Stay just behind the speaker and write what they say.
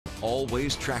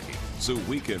always tracking so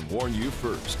we can warn you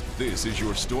first. This is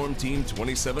your Storm Team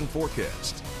 27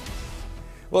 forecast.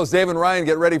 Well, as Dave and Ryan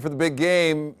get ready for the big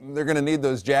game, they're going to need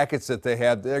those jackets that they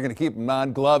had. They're going to keep them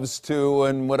on, gloves too,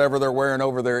 and whatever they're wearing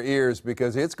over their ears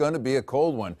because it's going to be a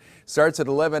cold one. Starts at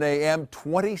 11 a.m.,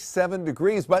 27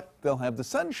 degrees, but they'll have the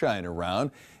sunshine around,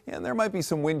 and there might be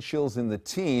some wind chills in the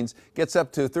teens. Gets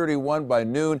up to 31 by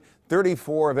noon,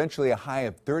 34, eventually a high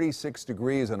of 36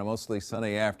 degrees on a mostly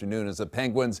sunny afternoon as the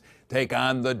Penguins take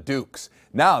on the Dukes.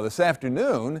 Now, this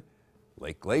afternoon,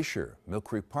 Lake Glacier, Mill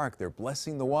Creek Park, they're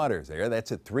blessing the waters there.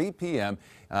 That's at 3 p.m.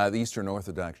 The Eastern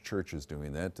Orthodox Church is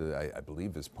doing that, I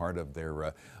believe, as part of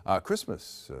their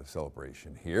Christmas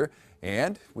celebration here.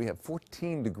 And we have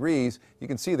 14 degrees. You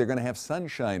can see they're going to have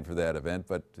sunshine for that event,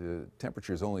 but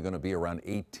temperature is only going to be around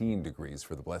 18 degrees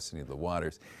for the blessing of the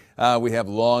waters. We have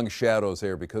long shadows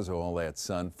there because of all that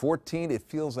sun. 14, it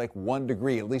feels like 1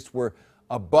 degree. At least we're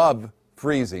above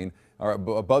freezing, or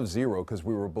above zero, because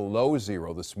we were below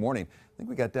zero this morning. I think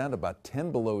we got down to about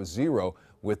 10 below zero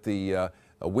with the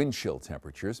wind chill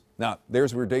temperatures. Now,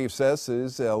 there's where Dave Sess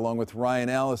is, along with Ryan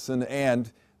Allison,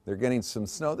 and they're getting some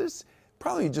snow. This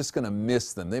probably just going to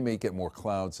miss them. They may get more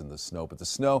clouds in the snow, but the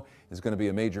snow is going to be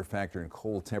a major factor in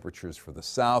cold temperatures for the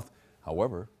south.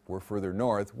 However, we're further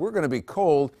north. We're going to be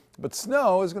cold, but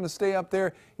snow is going to stay up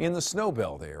there in the snow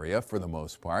belt area for the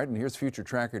most part. And here's Future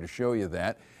Tracker to show you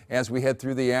that. As we head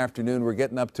through the afternoon, we're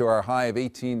getting up to our high of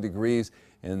 18 degrees.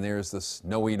 And there's the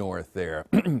snowy north there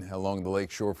along the lake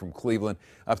shore from Cleveland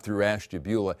up through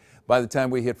Ashtabula. By the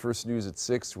time we hit First News at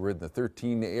 6, we're in the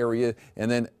 13 area, and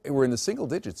then we're in the single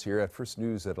digits here at First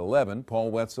News at 11.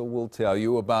 Paul Wetzel will tell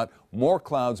you about more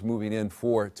clouds moving in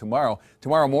for tomorrow.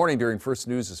 Tomorrow morning during First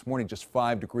News this morning, just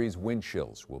 5 degrees wind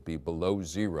chills will be below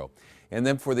zero. And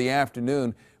then for the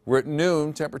afternoon, we're at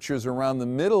noon, temperatures around the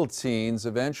middle teens.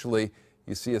 Eventually,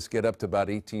 you see us get up to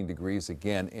about 18 degrees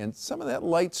again, and some of that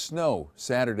light snow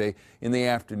Saturday in the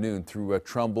afternoon through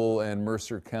Trumbull and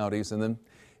Mercer counties, and then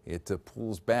it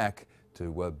pulls back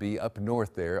to be up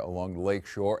north there along the lake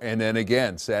shore. And then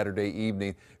again, Saturday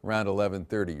evening around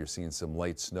 11:30, you're seeing some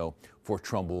light snow for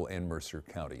Trumbull and Mercer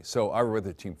counties. So our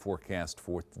weather team forecast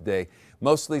for today,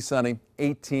 mostly sunny,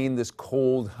 18, this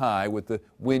cold high with the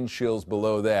wind chills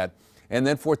below that. And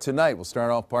then for tonight, we'll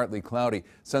start off partly cloudy.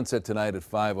 Sunset tonight at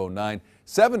 5:09.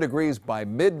 7 degrees by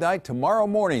midnight. Tomorrow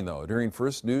morning, though, during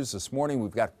First News this morning,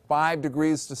 we've got 5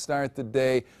 degrees to start the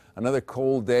day. Another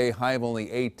cold day, high of only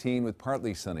 18 with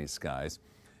partly sunny skies.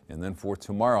 And then for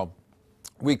tomorrow,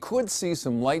 we could see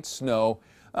some light snow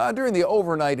during the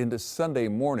overnight into Sunday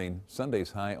morning.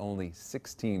 Sunday's high only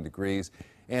 16 degrees.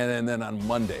 And then on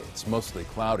Monday, it's mostly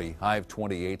cloudy, high of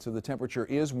 28, so the temperature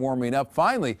is warming up.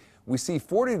 Finally, we see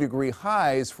 40-degree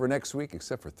highs for next week,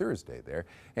 except for Thursday there,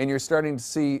 and you're starting to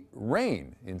see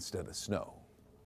rain instead of snow.